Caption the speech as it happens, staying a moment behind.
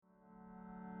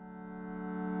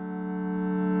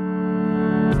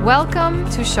Welcome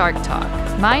to Shark Talk.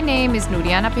 My name is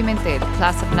Nuriana Pimentel,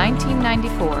 class of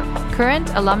 1994, current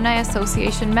Alumni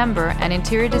Association member and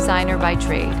interior designer by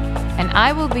trade, and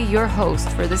I will be your host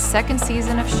for this second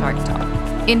season of Shark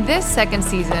Talk. In this second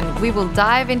season, we will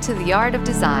dive into the art of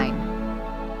design.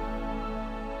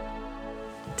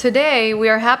 Today, we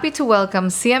are happy to welcome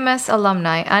CMS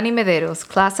alumni Ani Mederos,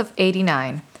 class of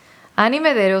 89. Ani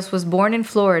Mederos was born in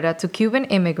Florida to Cuban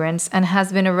immigrants and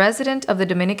has been a resident of the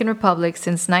Dominican Republic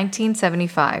since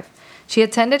 1975. She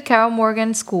attended Carol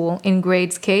Morgan School in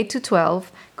grades K to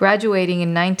 12, graduating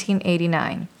in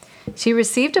 1989. She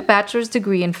received a bachelor's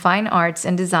degree in Fine Arts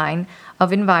and Design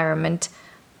of Environment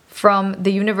from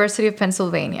the University of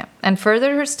Pennsylvania and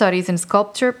furthered her studies in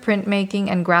sculpture, printmaking,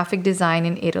 and graphic design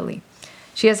in Italy.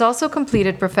 She has also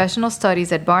completed professional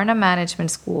studies at Barna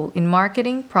Management School in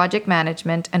marketing, project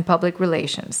management, and public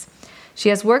relations. She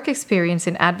has work experience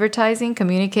in advertising,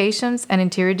 communications, and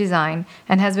interior design,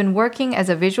 and has been working as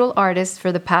a visual artist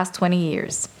for the past 20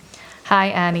 years. Hi,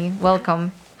 Annie.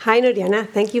 Welcome. Hi, Noriana.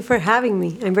 Thank you for having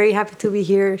me. I'm very happy to be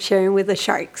here sharing with the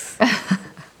sharks.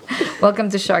 Welcome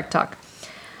to Shark Talk.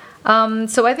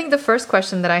 So I think the first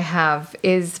question that I have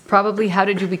is probably, how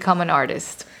did you become an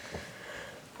artist?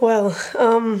 Well,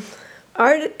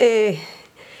 it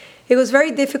was very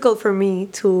difficult for me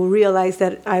to realize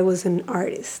that I was an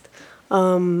artist.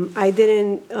 I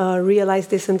didn't realize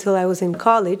this until I was in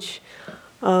college.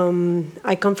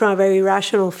 I come from a very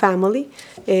rational family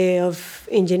of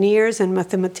engineers and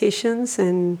mathematicians,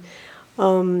 and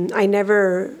I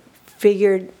never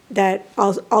figured that,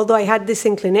 although I had this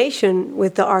inclination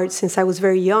with the arts since I was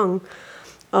very young,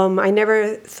 I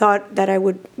never thought that I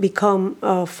would become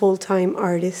a full-time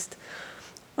artist.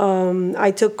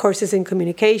 I took courses in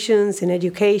communications, in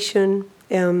education,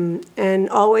 and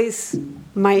always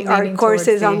my art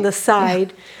courses on the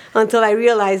side until I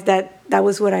realized that that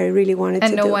was what I really wanted to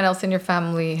do. And no one else in your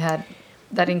family had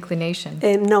that inclination?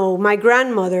 No, my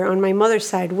grandmother on my mother's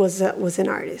side was an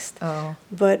artist,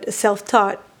 but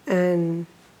self-taught and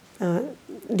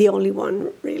the only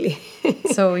one, really.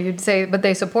 So you'd say, but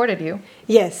they supported you?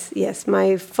 Yes.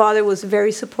 My father was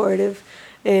very supportive.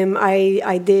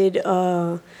 I did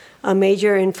a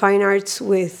major in fine arts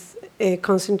with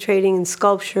concentrating in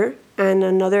sculpture and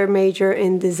another major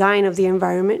in design of the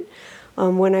environment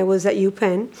when I was at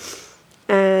UPenn.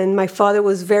 And my father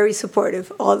was very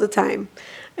supportive all the time.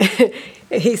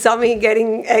 He saw me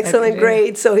getting excellent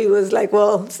grades, so he was like,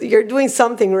 well, you're doing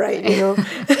something right, you know.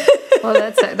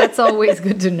 Well, that's always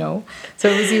good to know. So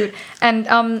it was you. And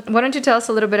why don't you tell us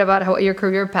a little bit about how your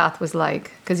career path was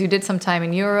like? Because you did some time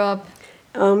in Europe.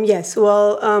 Yes.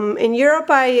 Well, in Europe,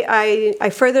 I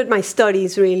furthered my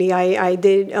studies, really. I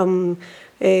did.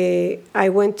 I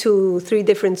went to 3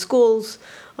 different schools.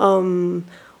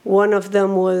 One of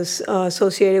them was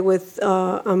associated with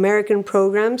American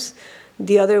programs.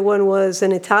 The other one was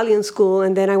an Italian school,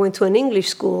 and then I went to an English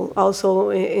school, also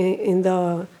in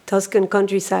the Tuscan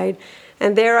countryside.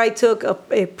 And there I took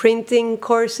a printing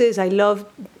courses. I loved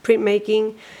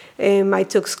printmaking. I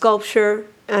took sculpture,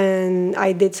 and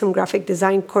I did some graphic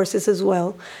design courses as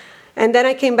well. And then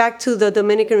I came back to the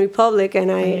Dominican Republic,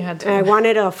 and I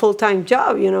wanted a full-time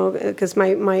job, you know, because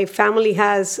my family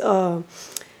has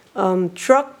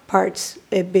truck parts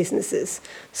businesses.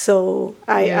 So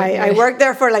I worked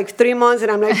there for like 3 months, and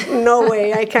I'm like, no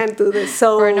way, I can't do this.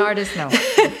 So for an artist, no.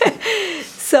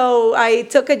 So I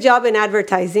took a job in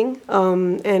advertising,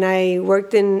 and I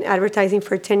worked in advertising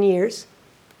for 10 years.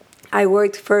 I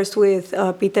worked first with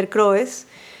Peter Croes,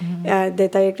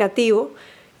 Detalle Creativo,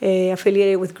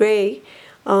 affiliated with Gray.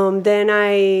 Then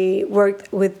I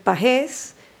worked with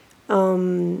Pajes,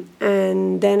 and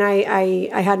then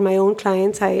I had my own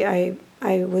clients.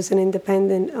 I was an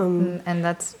independent. And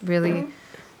that's really,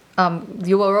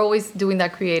 you were always doing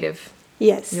that creative.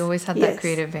 Yes. You always had that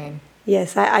creative vein.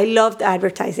 Yes, I loved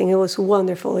advertising. It was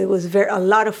wonderful. It was a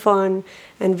lot of fun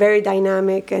and very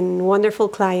dynamic and wonderful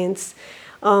clients.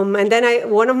 And then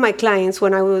one of my clients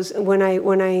when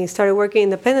I started working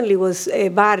independently was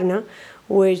Barna,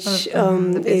 which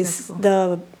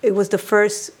it was the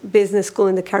first business school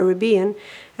in the Caribbean,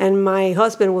 and my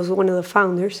husband was one of the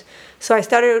founders. So I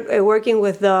started working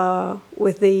with the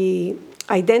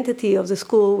identity of the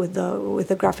school, with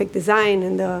the graphic design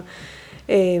and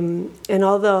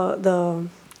all the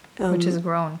which has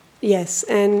grown. Yes,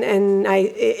 and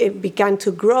it began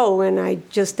to grow, and I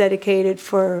just dedicated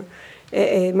for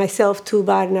myself to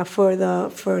Barna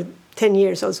for 10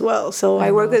 years as well. So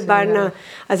I worked with Barna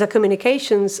as a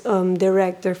communications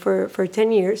director for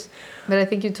 10 years. But I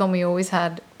think you told me you always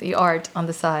had the art on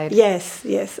the side.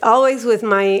 Yes, always with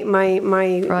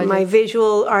my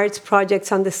visual arts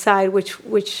projects on the side,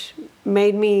 which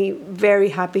made me very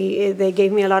happy. They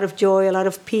gave me a lot of joy, a lot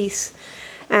of peace.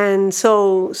 And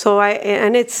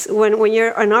it's when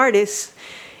you're an artist,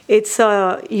 it's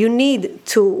you need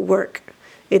to work.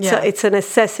 It's a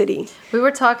necessity. We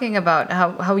were talking about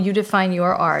how you define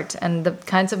your art and the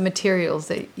kinds of materials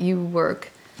that you work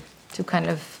to kind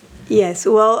of. Yes,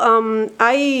 well,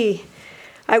 I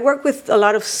work with a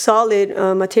lot of solid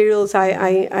materials.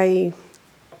 I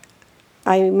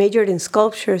majored in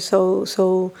sculpture,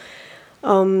 so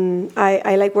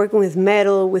I like working with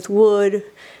metal, with wood.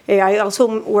 I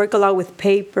also work a lot with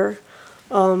paper,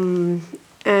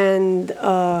 and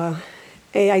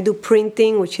I do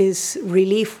printing, which is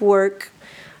relief work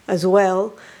as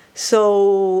well.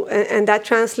 So and that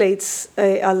translates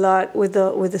a lot with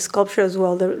the sculpture as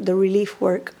well, the relief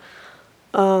work.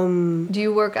 Do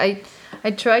you work? I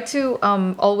try to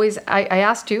always. I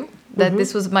asked you that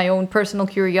this was my own personal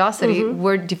curiosity.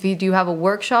 Where do you have a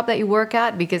workshop that you work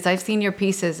at? Because I've seen your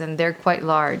pieces and they're quite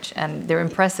large and they're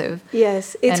impressive.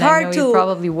 Yes, it's and hard I know to. You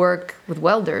probably work with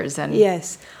welders and.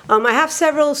 Yes, I have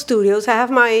several studios. I have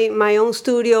my own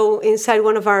studio inside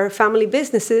one of our family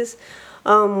businesses,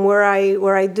 where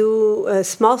I do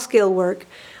small scale work.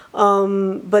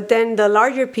 But then the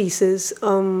larger pieces,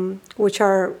 which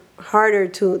are harder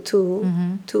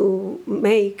to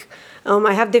make,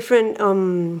 I have different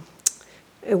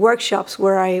workshops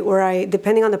where I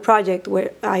depending on the project,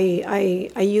 where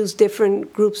I use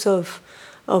different groups of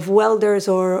welders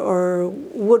or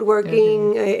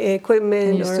woodworking equipment.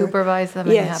 And you supervise them.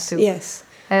 Yes, and you have to. yes.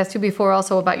 I asked you before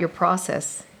also about your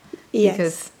process. Yes.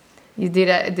 Because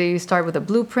do you start with a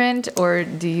blueprint or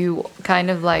do you kind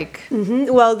of like?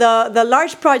 Well, the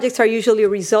large projects are usually a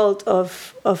result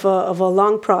of a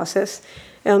long process.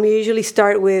 You usually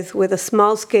start with a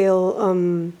small scale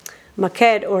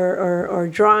maquette or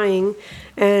drawing,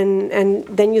 and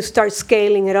then you start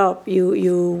scaling it up.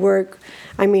 You work.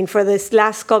 I mean, for this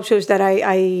last sculptures that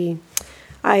I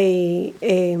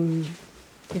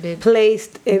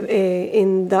placed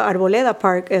in the Arboleda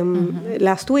Park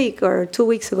last week or 2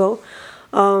 weeks ago,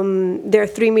 they're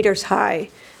 3 meters high.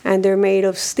 And they're made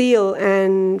of steel.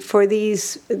 And for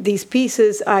these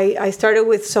pieces, I started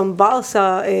with some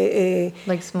balsa,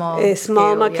 like small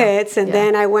maquettes, and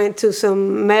then I went to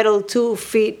some metal 2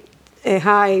 feet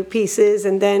high pieces,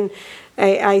 and then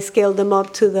I scaled them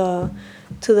up to the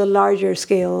larger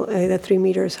scale, the 3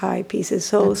 meters high pieces.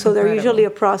 So they're usually a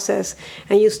process,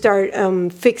 and you start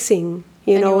fixing,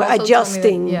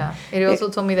 adjusting. It also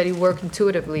told me that you work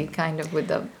intuitively, kind of with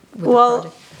the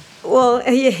project. Well,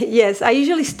 yes. I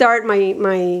usually start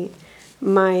my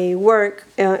work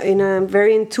in a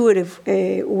very intuitive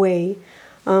way.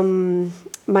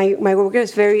 My work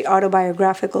is very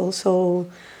autobiographical, so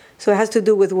it has to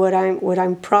do with what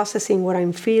I'm processing, what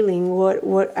I'm feeling,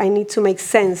 what I need to make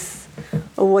sense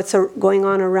of what's going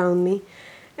on around me,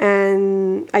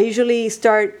 and I usually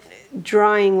start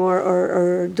drawing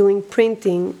or doing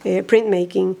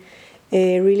printmaking,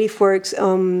 relief works.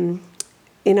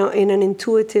 In an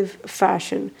intuitive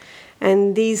fashion,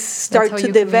 and these start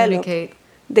to develop.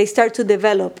 They start to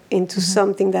develop into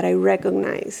something that I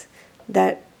recognize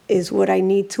that is what I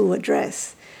need to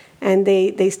address, and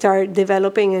they start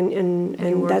developing,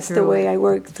 and that's the way I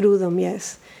work through them.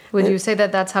 Yes. Would you say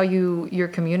that that's how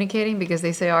you're communicating? Because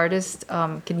they say artists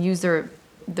can use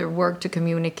their work to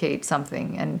communicate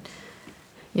something, and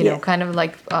kind of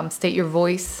like state your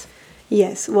voice.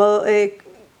 Yes. Well.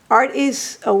 Art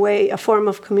is a form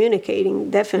of communicating,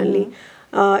 definitely.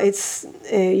 It's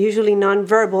usually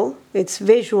nonverbal. It's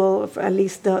visual, at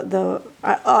least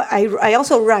I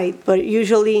also write, but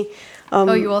usually...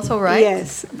 you also write?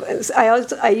 Yes.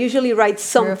 I usually write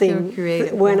something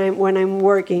when I'm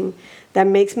working that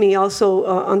makes me also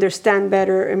understand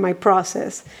better in my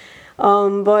process.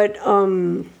 But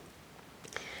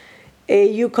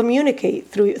you communicate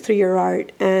through your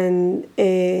art, and...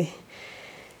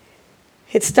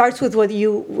 It starts with what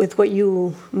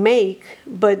you make,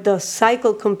 but the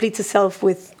cycle completes itself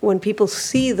with when people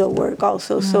see the work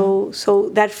also. So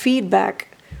that feedback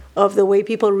of the way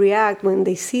people react when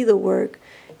they see the work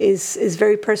is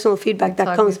very personal feedback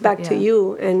that comes back to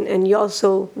you, and you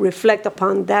also reflect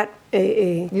upon that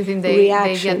you think they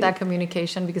get that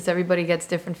communication because everybody gets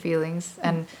different feelings,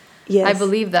 and yes. I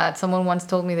believe that. Someone once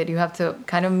told me that you have to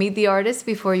kind of meet the artist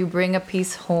before you bring a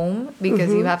piece home,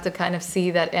 because you have to kind of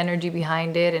see that energy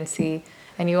behind it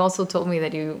and you also told me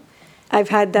that I've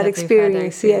had that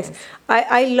experience. Yes.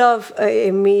 I love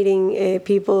meeting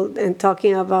people and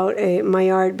talking about my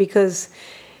art, because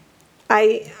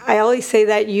I always say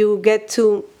that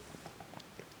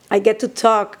I get to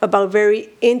talk about very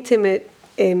intimate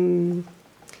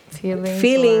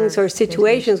feelings or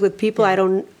situations with people I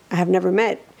don't I have never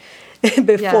met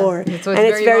before. Yeah, so and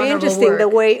it's very interesting work. the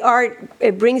way art,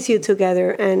 it brings you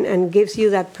together and gives you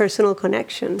that personal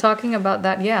connection. Talking about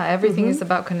that, yeah, everything is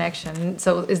about connection.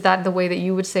 So is that the way that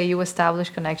you would say you establish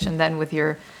connection then with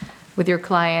your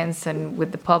clients and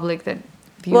with the public that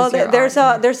views Well, your there's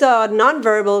art? a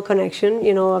nonverbal connection,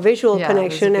 a visual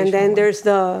connection, and then there's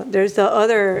the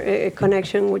other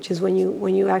connection, which is when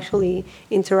you actually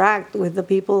interact with the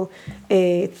people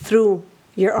through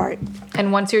your art.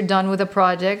 And once you're done with a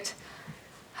project,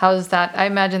 how's that? I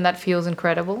imagine that feels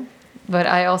incredible. But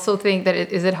I also think that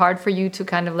is it hard for you to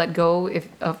kind of let go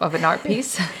of an art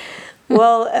piece?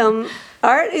 Well,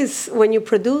 art is when you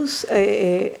produce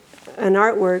an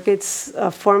artwork. It's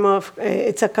a form of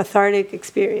it's a cathartic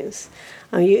experience.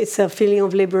 It's a feeling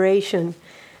of liberation,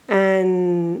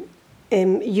 and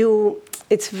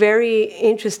It's very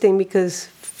interesting because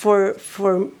for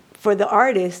the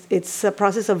artist, it's a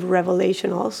process of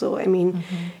revelation also. I mean,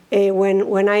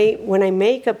 when I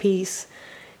make a piece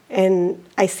and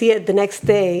I see it the next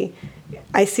day,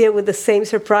 I see it with the same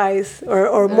surprise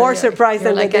or more surprise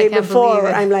than the day before.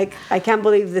 I'm like, I can't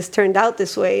believe this turned out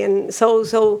this way. And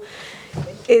so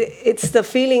it's the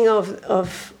feeling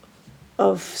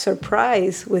of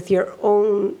surprise with your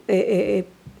own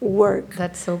work.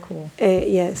 That's so cool.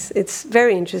 Yes, it's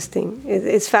very interesting.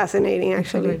 It's fascinating,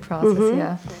 actually. It's a great process,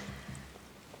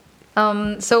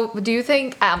 yeah. So do you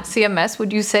think CMS,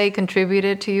 would you say,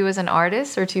 contributed to you as an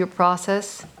artist or to your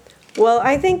process? Well,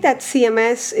 I think that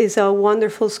CMS is a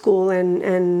wonderful school,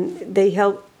 and they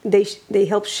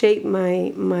help shape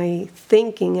my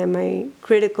thinking and my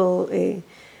critical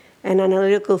and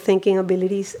analytical thinking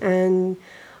abilities. And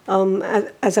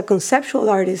as a conceptual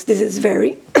artist, this is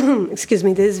very this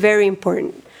is very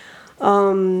important.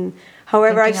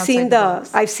 However, I've seen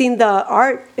the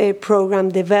art program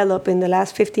develop in the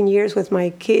last 15 years with my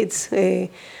kids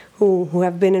who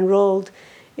have been enrolled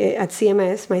at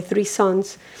CMS, my 3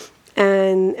 sons,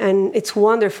 and it's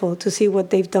wonderful to see what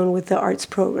they've done with the arts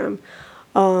program.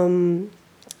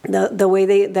 The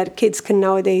way that kids can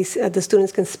nowadays, the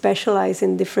students can specialize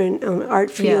in different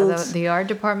art fields. Yeah, the art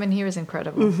department here is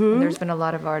incredible. And there's been a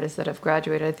lot of artists that have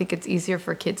graduated. I think it's easier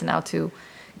for kids now to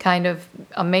kind of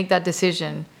make that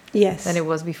decision. Yes. Than it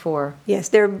was before. Yes,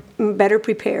 they're better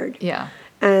prepared. Yeah.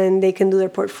 And they can do their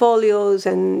portfolios,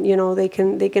 and they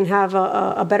can have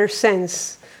a better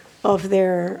sense of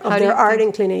their art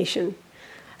inclination.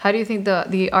 How do you think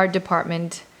the art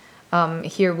department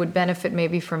here would benefit,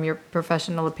 maybe from your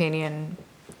professional opinion?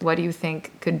 What do you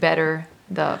think could better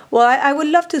the? Well, I would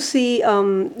love to see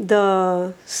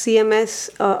the CMS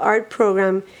art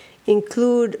program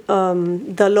include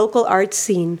the local art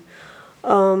scene.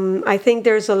 I think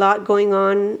there's a lot going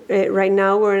on right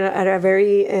now. We're at a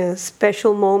very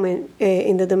special moment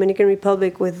in the Dominican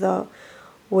Republic with the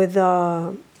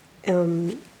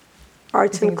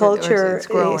arts and culture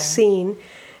scene.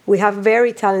 We have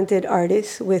very talented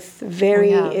artists with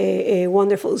very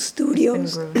wonderful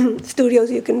studios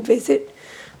studios you can visit.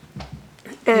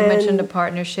 You mentioned a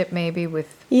partnership maybe with.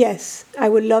 Yes, I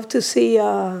would love to see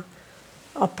a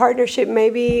partnership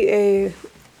maybe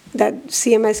that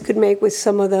CMS could make with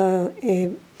some of the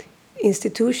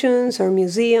institutions or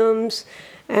museums,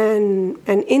 and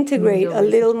integrate a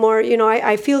little more.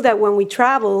 I feel that when we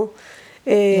travel,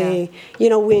 we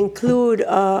include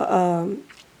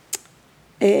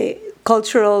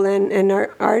cultural and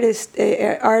art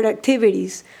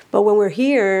activities, but when we're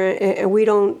here, we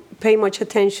don't pay much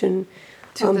attention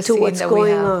to what's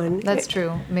going on. That's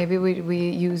true. Maybe we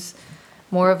use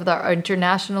more of the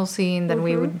international scene than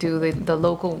we would do the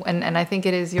local. And I think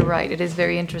you're right, it is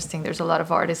very interesting. There's a lot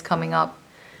of artists coming up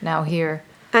now here.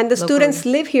 And the students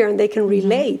live here and they can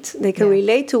relate. They can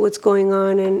relate to what's going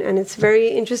on. And it's very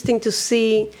interesting to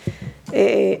see.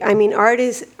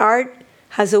 Art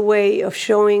has a way of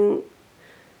showing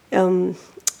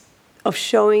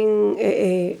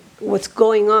what's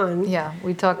going on. Yeah,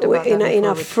 we talked about that in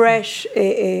a fresh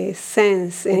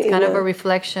sense. It's kind of a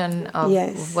reflection of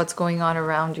what's going on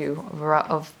around you,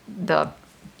 of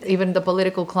even the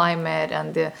political climate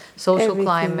and the social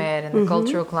climate and the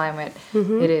cultural climate.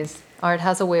 It is. Art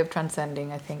has a way of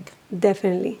transcending, I think.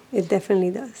 Definitely. It definitely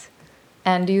does.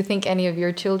 And do you think any of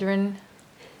your children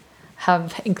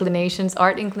have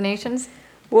art inclinations?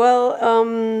 Well,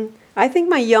 I think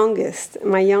my youngest,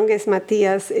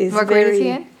 Matias, is What grade is he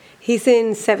in? He's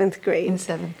in 7th grade. In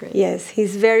 7th grade. Yes,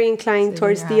 he's very inclined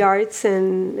towards the arts,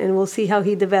 and we'll see how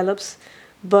he develops.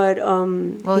 But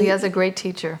he has a great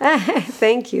teacher.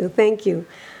 Thank you.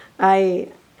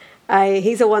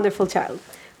 He's a wonderful child.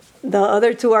 the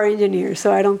other two are engineers,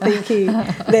 so I don't think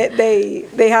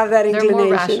they have that inclination. They're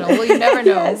more rational. Well, you never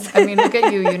know. Yes. I mean, look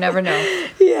at you. You never know.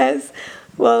 Yes.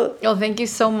 Well, thank you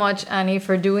so much, Ani,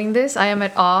 for doing this. I am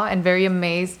at awe and very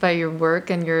amazed by your work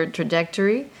and your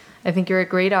trajectory. I think you're a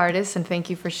great artist, and thank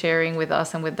you for sharing with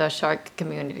us and with the shark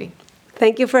community.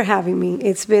 Thank you for having me.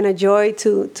 It's been a joy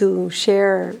to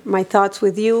share my thoughts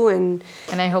with you, and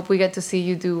I hope we get to see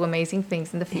you do amazing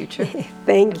things in the future.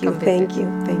 Thank you. Thank you.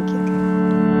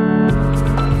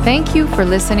 Thank you for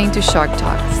listening to Shark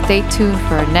Talk. Stay tuned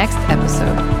for our next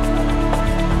episode.